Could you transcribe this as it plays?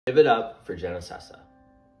Give it up for Jenna Sessa.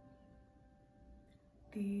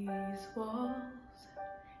 These walls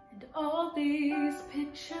and all these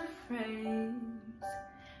picture frames,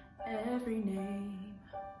 every name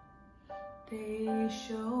they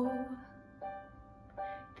show.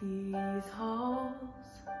 These halls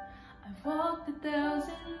I've walked 1,000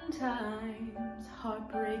 times,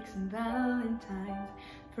 heartbreaks and valentines,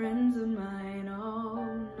 friends of mine all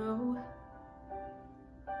know.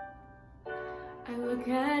 I look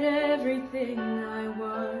at everything I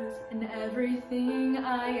was and everything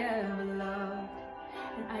I ever loved,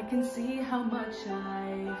 and I can see how much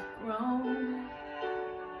I've grown.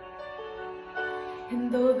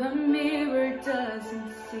 And though the mirror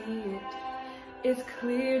doesn't see it, it's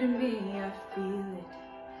clear to me, I feel it.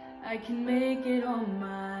 I can make it on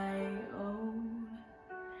my own.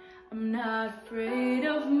 I'm not afraid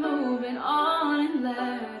of moving on and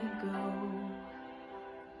letting go.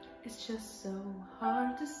 It's just so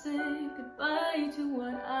hard to say goodbye to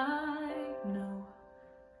what I know.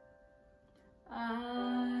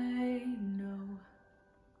 I know.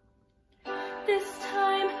 This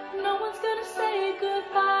time, no one's gonna say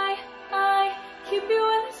goodbye. I keep you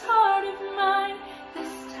in this heart of mine.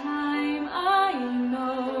 This time, I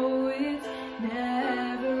know it's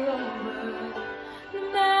never over. No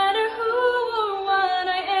matter who or what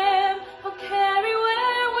I am, I'll carry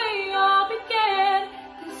where we all began.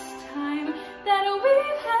 This time that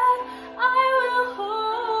we've had, I will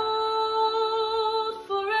hold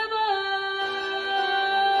forever.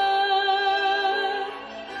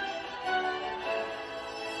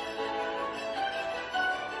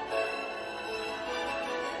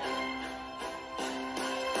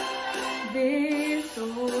 This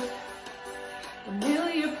old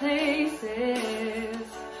familiar places,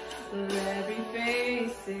 where every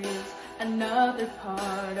face is another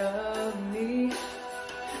part of me.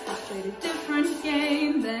 I played a different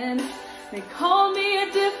game then, they call me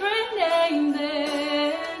a different name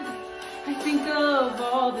then. I think of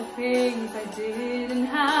all the things I did and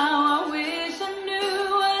how I wish I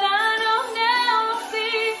knew what I know now. I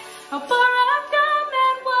see how far I've come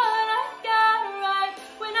and what I got right.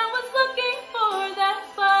 When I was looking for that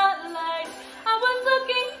spotlight, I was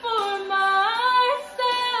looking for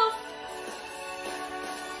myself.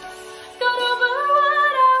 Got over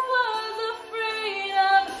what I was afraid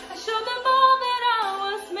of. I showed them all that I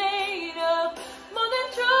was made of, more than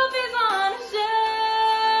trophies on a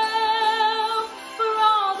shelf. For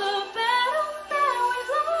all the battles that we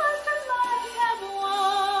lost and might have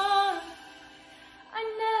won, I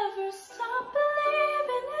never stopped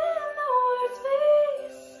believing in the words we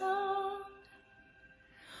sung.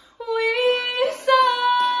 We sung.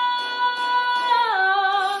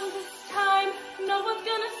 This time, no one's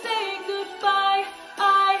gonna say goodbye.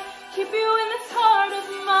 I keep you in this heart of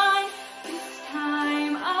mine. This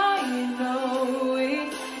time, I know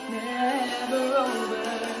it's never over.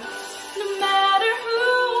 No matter who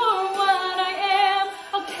or what I am,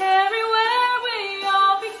 I'll carry where we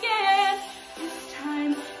all began. This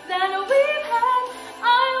time that we've had, I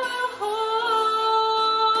will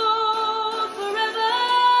hold forever.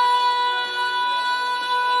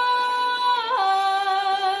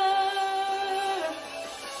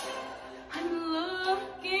 I'm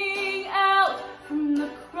looking out from the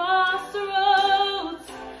crossroads.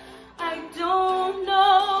 I don't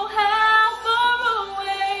know how far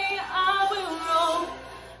away I will roam.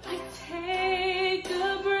 I take a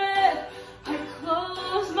breath, I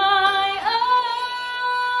close my eyes,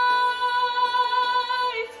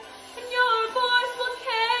 and your voice will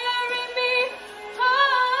carry me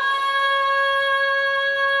home.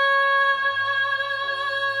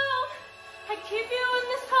 I keep you in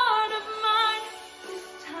this heart of mine. This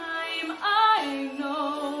time I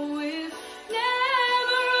know is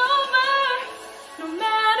never over. No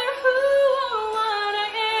matter who or what I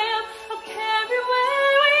am, I'll carry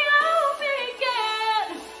where we all began.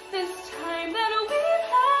 This time that we've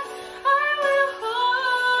had, I will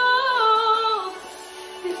hold.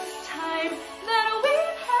 This time that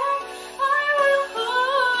we've had, I will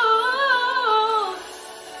hold.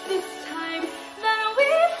 This time that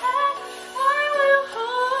we've had, I will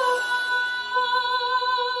hold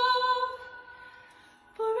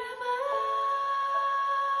forever.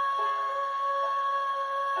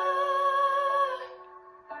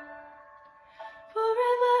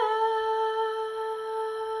 Forever.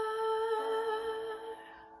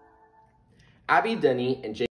 Abby, Denny, and Jake